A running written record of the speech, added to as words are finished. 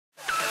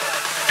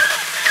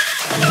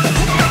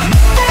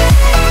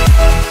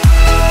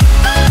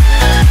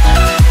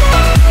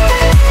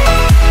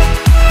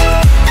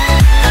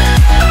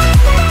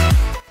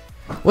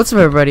What's up,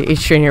 everybody?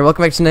 HTrain here.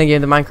 Welcome back to another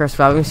game of the Minecraft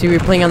Survival. You can see we're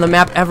playing on the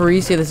map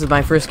Everesia. This is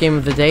my first game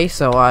of the day,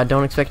 so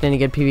don't expect any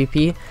good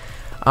PvP.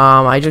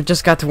 I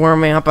just got to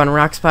warming up on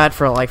Rock Spot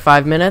for like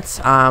 5 minutes,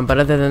 but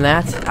other than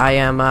that, I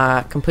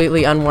am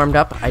completely unwarmed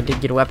up. I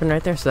did get a weapon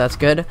right there, so that's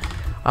good.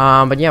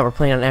 But yeah, we're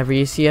playing on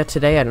Everesia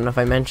today. I don't know if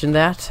I mentioned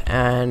that,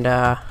 and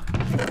yeah,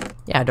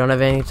 I don't have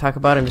anything to talk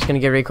about. I'm just gonna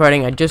get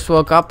recording. I just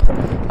woke up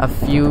a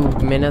few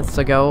minutes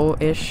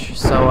ago-ish,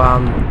 so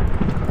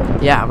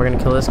yeah, we're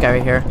gonna kill this guy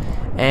right here.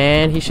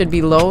 And he should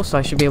be low, so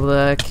I should be able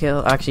to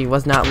kill. Actually, he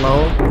was not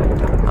low,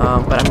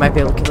 but I might be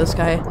able to kill this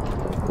guy.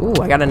 Ooh,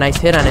 I got a nice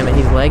hit on him, and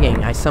he's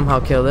lagging. I somehow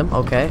killed him.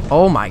 Okay.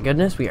 Oh my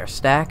goodness, we are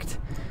stacked.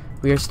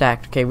 We are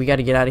stacked. Okay, we got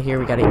to get out of here.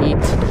 We got to eat,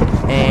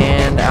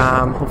 and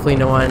hopefully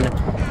no one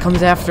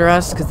comes after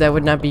us, because that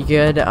would not be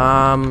good.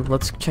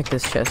 Let's check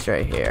this chest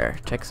right here.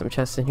 Check some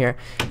chests in here,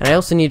 and I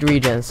also need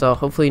regen. So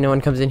hopefully no one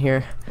comes in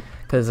here,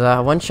 because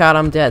one shot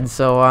I'm dead.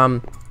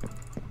 So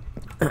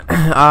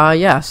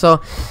yeah.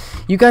 So.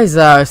 You guys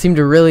seem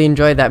to really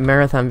enjoy that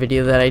marathon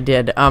video that I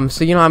did.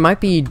 So, you know, I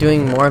might be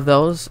doing more of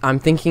those. I'm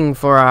thinking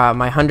for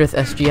my 100th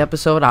SG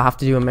episode, I'll have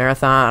to do a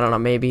marathon. I don't know,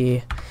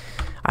 maybe,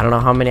 I don't know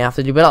how many I have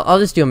to do, but I'll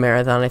just do a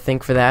marathon, I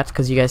think, for that,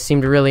 because you guys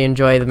seem to really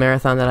enjoy the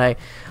marathon that I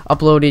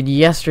uploaded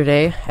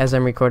yesterday, as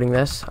I'm recording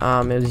this. It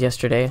was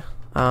yesterday.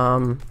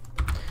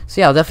 So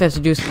yeah, I'll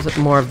definitely have to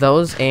do more of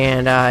those,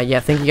 and yeah,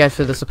 thank you guys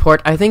for the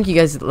support. I think you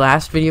guys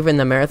last video in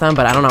the marathon,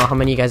 but I don't know how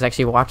many of you guys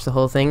actually watched the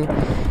whole thing,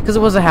 because it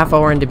was a half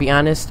hour, and to be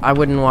honest, I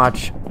wouldn't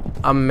watch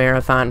a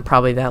marathon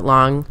probably that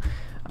long,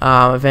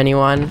 of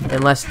anyone,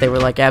 unless they were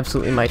like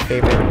absolutely my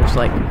favorite, which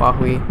like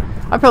Huawei.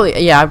 I'd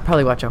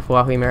probably watch a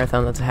Huawei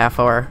marathon that's a half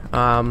hour.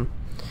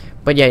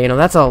 But yeah, you know,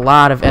 that's a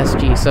lot of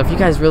SG, so if you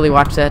guys really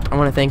watch that, I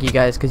want to thank you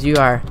guys, because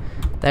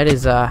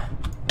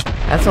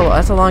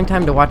that's a long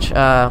time to watch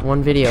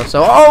one video.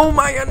 So, oh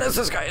my goodness,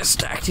 this guy is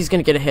stacked. He's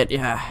gonna get a hit.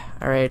 Yeah.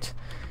 All right.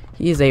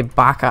 He is a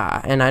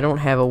baka, and I don't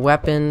have a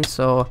weapon,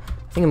 so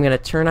I think I'm gonna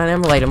turn on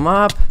him, light him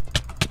up.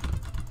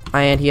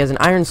 And he has an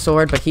iron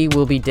sword, but he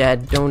will be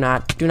dead. Do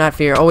not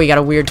fear. Oh, he got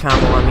a weird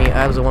combo on me.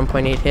 That was a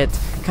 1.8 hit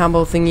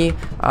combo thingy.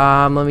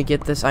 Let me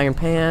get this iron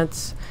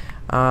pants.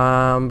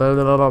 I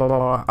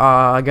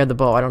got the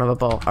bow. I don't have a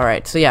bow.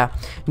 Alright, so yeah,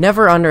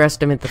 never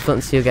underestimate the flint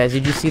and steel, guys.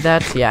 Did you see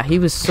that? Yeah, he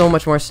was so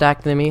much more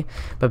stacked than me,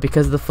 but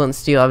because of the flint and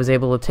steel, I was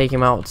able to take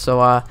him out.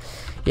 So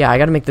yeah, I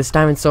gotta make this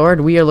diamond sword.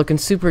 We are looking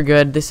super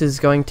good. This is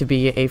going to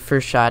be a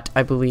first shot,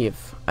 I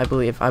believe. I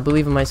believe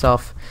in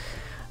myself.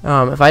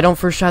 If I don't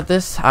first shot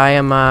this,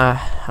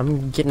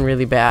 I'm getting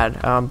really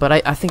bad. But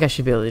I think I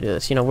should be able to do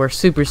this. You know, we're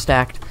super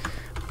stacked,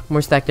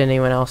 more stacked than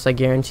anyone else, I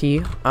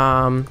guarantee.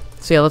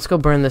 So yeah, let's go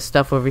burn this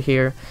stuff over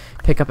here,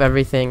 pick up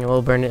everything, and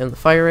we'll burn it in the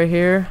fire right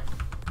here.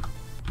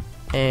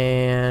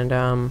 And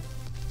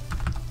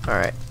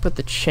alright, put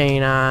the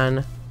chain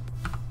on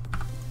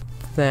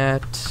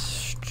that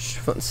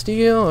flint and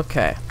steel.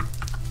 Okay.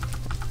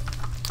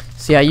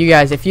 So yeah, you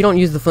guys, if you don't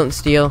use the flint and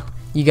steel,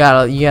 you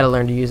gotta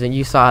learn to use it.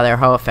 You saw there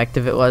how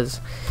effective it was,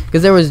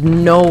 because there was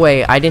no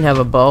way. I didn't have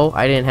a bow,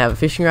 I didn't have a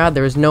fishing rod.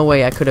 There was no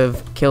way I could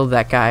have killed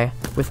that guy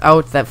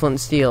without that flint and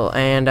steel.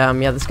 And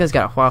yeah, this guy's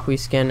got a Huawei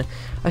skin.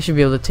 I should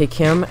be able to take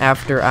him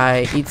after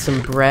I eat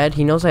some bread.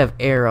 He knows I have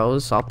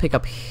arrows, so I'll pick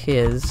up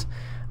his.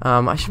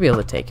 I should be able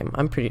to take him.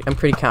 I'm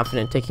pretty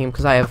confident taking him,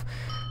 because I have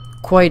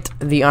quite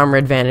the armor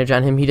advantage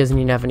on him. He doesn't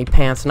even have any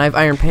pants, and I have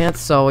iron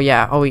pants. So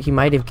yeah. Oh, he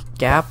might have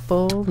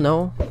gappled.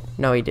 No,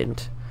 he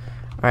didn't.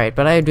 All right,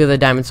 but I do the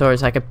diamond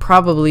swords. I could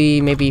probably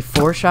maybe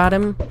 4-shot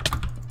him.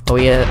 Oh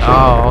yeah.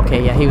 Oh,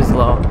 okay. Yeah, he was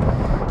low.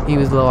 He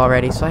was low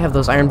already. So I have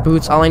those iron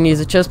boots. All I need is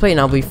a chest plate, and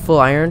I'll be full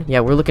iron. Yeah,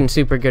 we're looking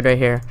super good right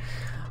here.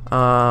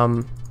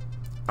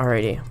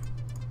 Alrighty.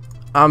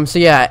 So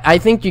yeah, I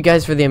thank you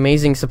guys for the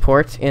amazing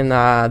support in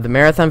the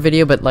marathon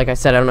video, but like I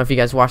said, I don't know if you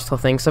guys watched the whole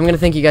thing, so I'm gonna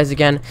thank you guys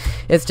again.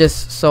 It's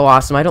just so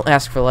awesome. I don't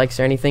ask for likes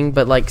or anything,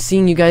 but like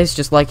seeing you guys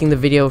just liking the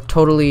video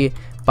totally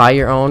by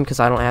your own, because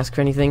I don't ask for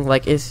anything,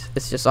 like it's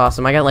just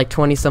awesome. I got like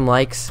 20 some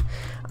likes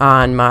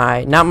on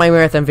not my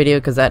marathon video,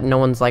 because that no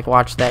one's like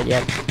watched that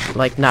yet.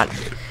 Like not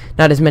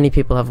as many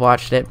people have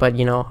watched it, but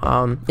you know,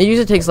 it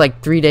usually takes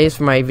like 3 days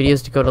for my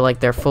videos to go to like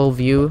their full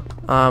view.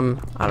 I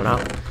don't know.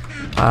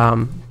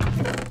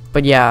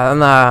 But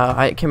yeah,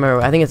 I can't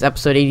remember. I think it's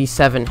episode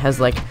 87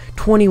 has like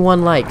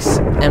 21 likes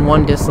and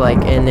 1 dislike,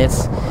 and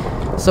it's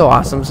so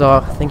awesome. So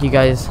thank you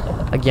guys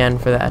again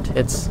for that.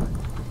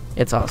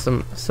 It's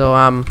awesome.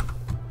 So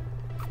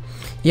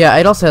yeah,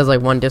 it also has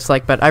like 1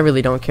 dislike, but I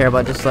really don't care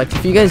about dislikes.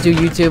 If you guys do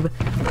YouTube,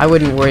 I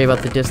wouldn't worry about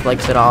the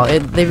dislikes at all.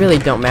 They really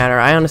don't matter.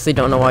 I honestly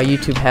don't know why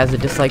YouTube has a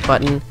dislike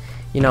button,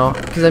 you know,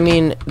 because I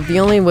mean, the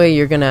only way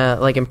you're gonna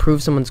like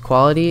improve someone's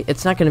quality,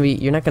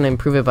 you're not gonna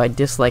improve it by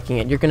disliking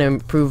it. You're gonna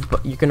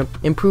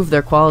improve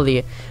their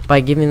quality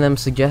by giving them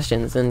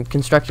suggestions and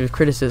constructive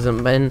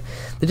criticism. And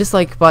the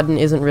dislike button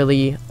isn't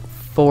really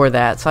for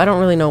that, so I don't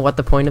really know what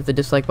the point of the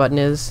dislike button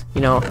is, you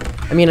know.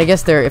 I mean, I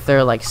guess if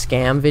they're like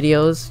scam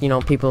videos, you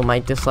know, people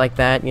might dislike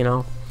that, you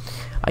know,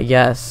 I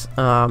guess.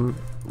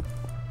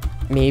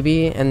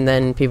 maybe, and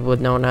then people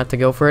would know not to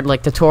go for it.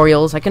 Like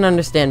tutorials, I can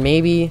understand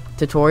maybe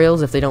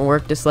tutorials if they don't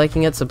work,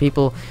 disliking it, so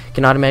people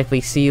can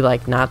automatically see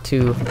like not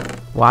to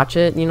watch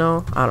it, you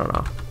know. I don't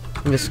know,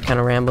 I'm just kind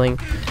of rambling.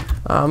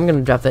 I'm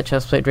gonna drop that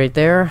chest plate right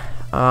there.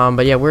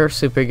 But yeah, we're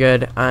super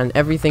good on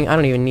everything. I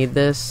don't even need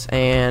this,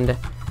 and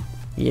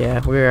yeah,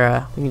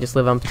 we can just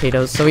live on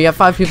potatoes. So we got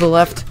 5 people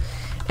left,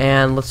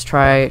 and let's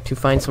try to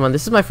find someone.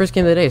 This is my first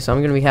game of the day, so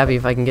I'm gonna be happy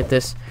if I can get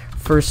this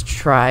first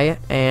try.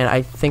 And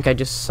I think I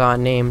just saw a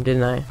name,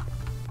 didn't I?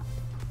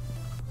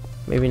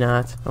 Maybe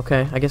not.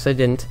 Okay, I guess I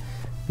didn't.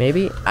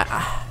 Maybe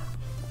I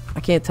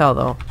can't tell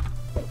though.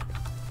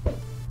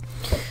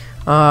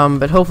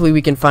 But hopefully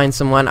we can find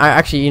someone.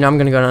 Actually, you know, I'm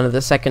gonna go down to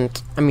the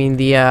second. I mean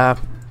the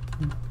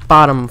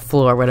bottom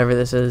floor, whatever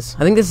this is.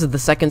 I think this is the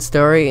second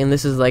story, and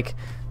this is like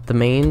the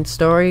main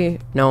story.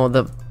 No,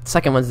 the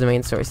second one's the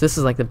main story. So this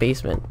is like the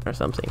basement or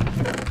something.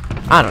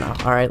 I don't know.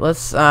 All right,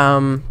 let's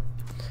I'm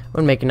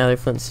gonna make another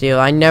flint and steel.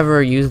 I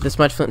never use this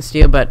much flint and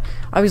steel, but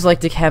I always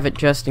like to have it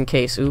just in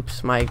case.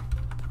 Oops, my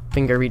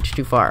finger reached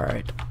too far. All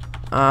right.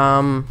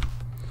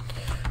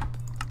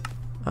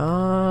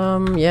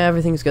 Yeah,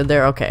 everything's good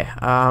there. Okay.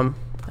 I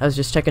was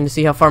just checking to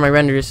see how far my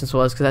render distance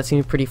was, because that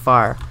seemed pretty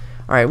far.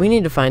 Alright, we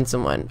need to find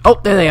someone. Oh,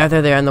 there they are.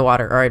 There they are in the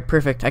water. Alright,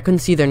 perfect. I couldn't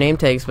see their name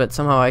tags, but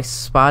somehow I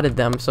spotted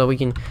them, so we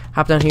can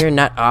hop down here and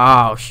not...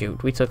 Oh,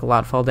 shoot. We took a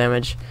lot of fall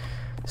damage.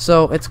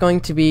 So, it's going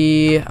to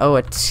be... Oh,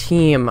 a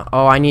team.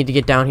 Oh, I need to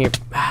get down here.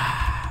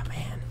 Ah,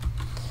 man.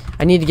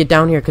 I need to get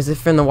down here, because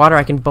if they're in the water,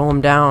 I can bow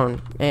them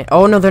down.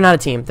 Oh, no, they're not a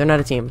team. They're not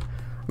a team.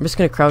 I'm just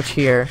going to crouch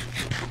here.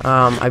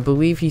 I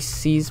believe he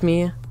sees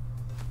me.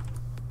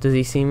 Does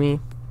he see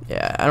me?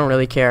 Yeah, I don't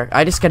really care.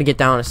 I just got to get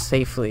down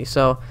safely,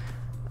 so...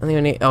 I think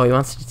I need... Oh, he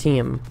wants to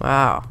team.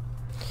 Wow.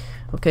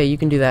 Okay, you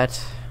can do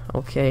that.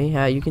 Okay,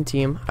 yeah, you can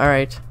team.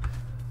 Alright.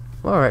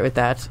 I'm alright with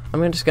that.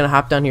 I'm just gonna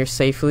hop down here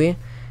safely,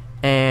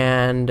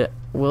 and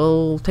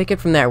we'll take it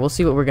from there. We'll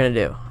see what we're gonna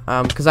do.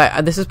 Because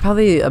this is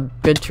probably a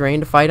good terrain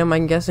to fight him,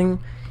 I'm guessing.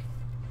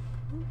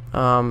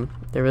 They're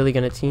really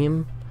gonna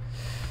team.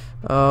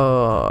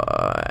 Oh,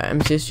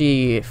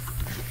 MCSG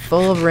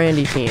full of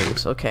Randy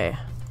teams. Okay.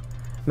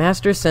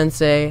 Master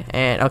Sensei,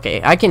 and okay,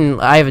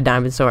 I have a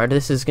diamond sword.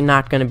 This is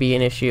not gonna be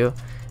an issue.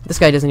 This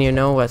guy doesn't even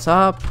know what's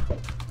up.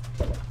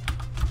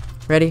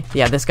 Ready?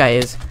 Yeah, this guy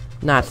is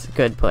not a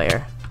good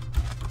player.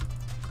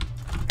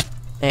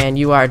 And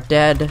you are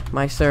dead,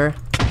 my sir.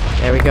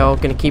 There we go.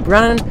 Gonna keep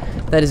running.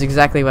 That is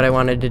exactly what I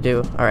wanted to do.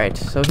 Alright,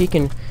 so he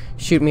can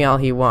shoot me all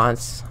he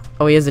wants.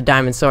 Oh, he has a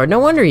diamond sword. No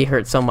wonder he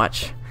hurt so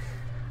much.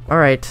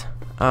 Alright.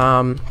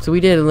 So we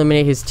did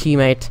eliminate his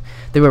teammate.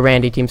 They were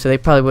Randy team, so they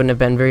probably wouldn't have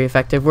been very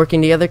effective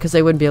working together, because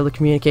they wouldn't be able to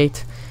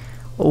communicate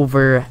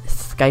over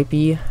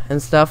Skype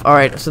and stuff.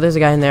 Alright, so there's a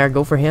guy in there.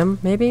 Go for him,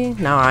 maybe?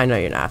 No, I know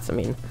you're not. I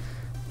mean,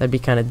 that'd be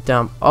kind of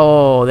dumb.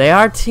 Oh, they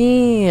are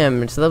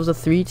teamed. So that was a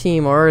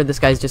 3-team, or this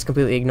guy's just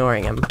completely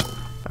ignoring him.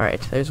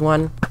 Alright, there's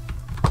one.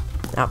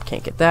 Nope,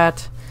 can't get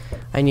that.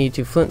 I need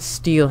to flint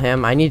steel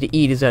him. I need to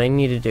eat is what I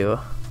need to do.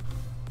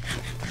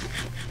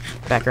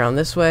 Back around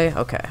this way.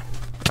 Okay.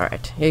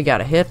 Alright, he got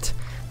a hit.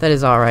 That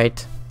is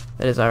alright.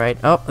 That is alright.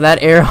 Oh,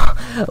 that arrow.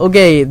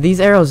 Okay, these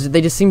arrows,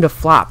 they just seem to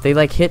flop. They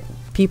like hit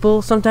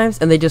people sometimes,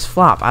 and they just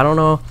flop. I don't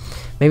know.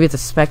 Maybe it's a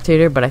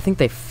spectator, but I think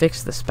they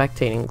fixed the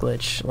spectating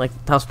glitch. Like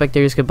how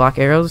spectators could block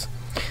arrows.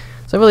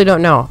 So I really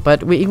don't know.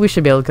 But we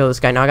should be able to kill this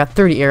guy now. I got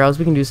 30 arrows.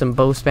 We can do some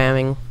bow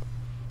spamming.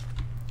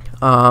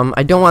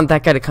 I don't want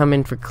that guy to come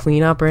in for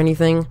cleanup or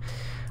anything.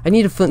 I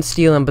need to flint and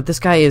steel him, but this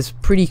guy is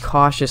pretty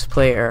cautious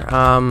player.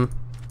 I'm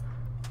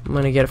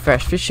gonna get a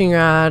fresh fishing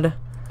rod.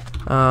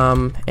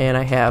 And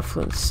I have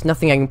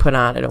nothing I can put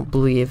on, I don't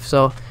believe.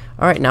 So,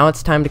 alright, now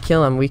it's time to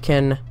kill him. We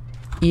can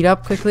eat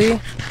up quickly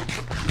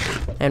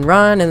and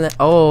run, and then,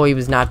 oh, he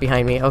was not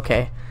behind me.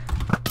 Okay.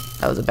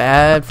 That was a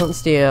bad flint and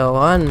steel.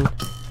 1,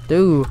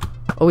 2.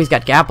 Oh, he's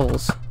got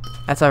gapples.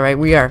 That's alright.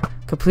 We are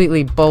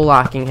completely bow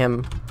locking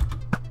him.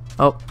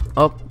 Oh,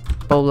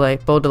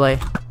 bow delay.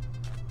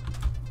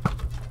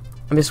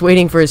 I'm just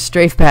waiting for his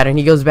strafe pattern.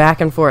 He goes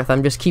back and forth.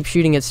 I'm just keep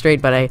shooting it straight,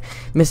 but I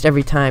missed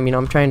every time. You know,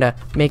 I'm trying to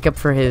make up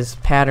for his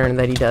pattern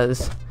that he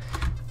does.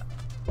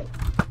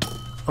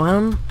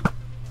 Man,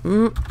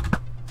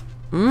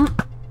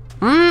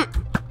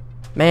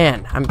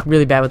 I'm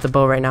really bad with the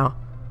bow right now.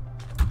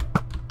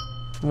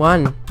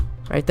 1,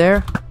 right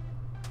there.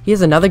 He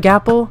has another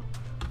gapple.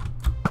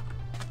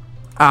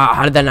 Ah,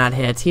 how did that not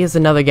hit? He has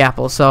another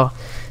gapple, so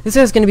this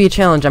is going to be a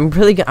challenge. I'm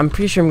pretty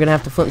sure I'm going to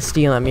have to flint and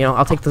steel him. You know,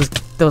 I'll take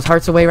those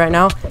hearts away right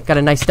now. Got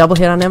a nice double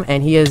hit on him,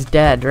 and he is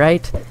dead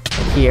right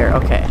here.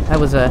 Okay, that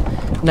was a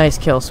nice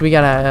kill. So we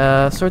got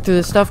to sort through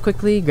this stuff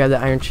quickly. Grab the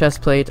iron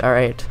chest plate. All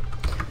right.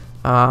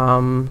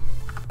 Bam,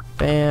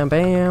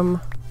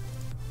 bam.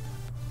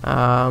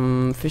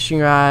 Fishing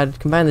rod.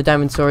 Combine the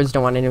diamond swords.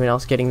 Don't want anyone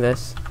else getting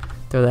this.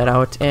 Throw that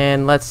out.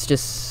 And let's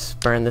just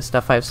burn this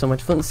stuff. I have so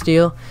much flint and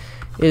steel.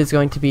 It is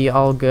going to be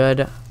all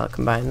good. I'll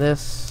combine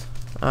this.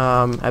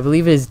 I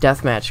believe it is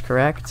deathmatch,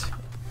 correct?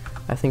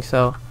 I think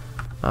so.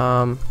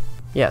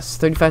 Yes,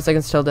 35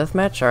 seconds till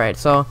deathmatch. Alright,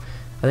 so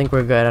I think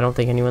we're good. I don't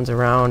think anyone's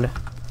around.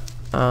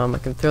 I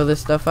can throw this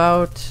stuff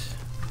out.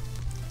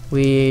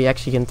 We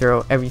actually can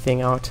throw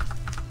everything out.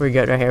 We're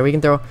good right here. We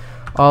can throw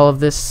all of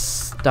this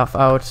stuff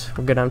out.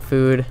 We're good on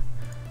food.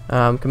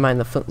 Combine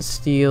the flint and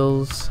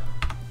steels,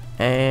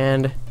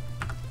 and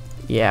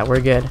yeah,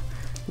 we're good.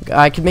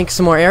 I could make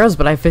some more arrows,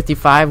 but I have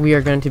 55. We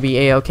are going to be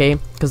a-okay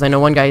because I know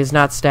one guy is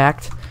not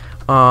stacked.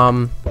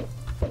 That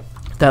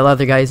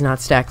other guy is not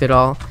stacked at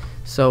all.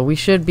 So we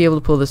should be able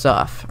to pull this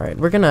off. Alright,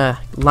 we're gonna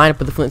line up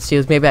with the flint and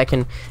steels. Maybe I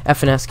can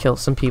FNS kill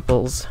some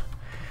peoples.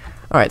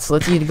 Alright, so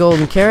let's eat a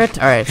golden carrot.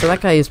 Alright, so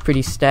that guy is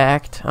pretty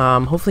stacked.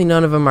 Hopefully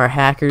none of them are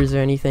hackers or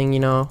anything,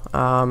 you know.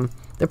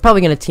 They're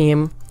probably gonna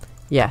team.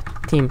 Yeah,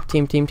 team.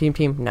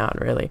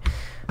 Not really.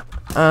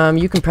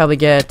 You can probably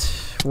get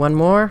one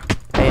more.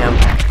 Bam.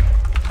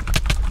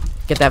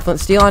 Get that flint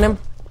and steel on him.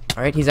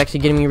 Alright, he's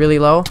actually getting me really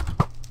low.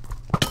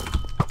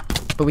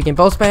 But we can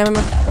both spam him,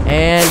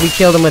 and we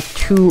killed him with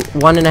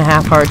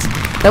 1.5 hearts.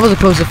 That was a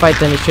closer fight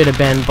than it should have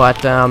been,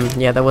 but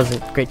yeah, that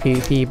wasn't great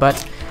PvP,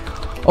 but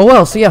oh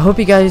well. So yeah, hope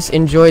you guys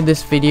enjoyed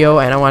this video,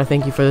 and I want to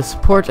thank you for the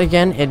support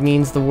again. It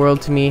means the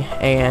world to me,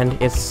 and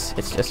it's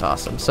just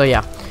awesome. So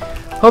yeah,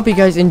 hope you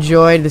guys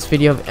enjoyed this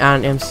video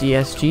on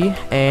MCSG,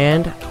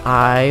 and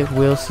I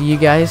will see you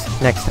guys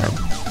next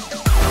time.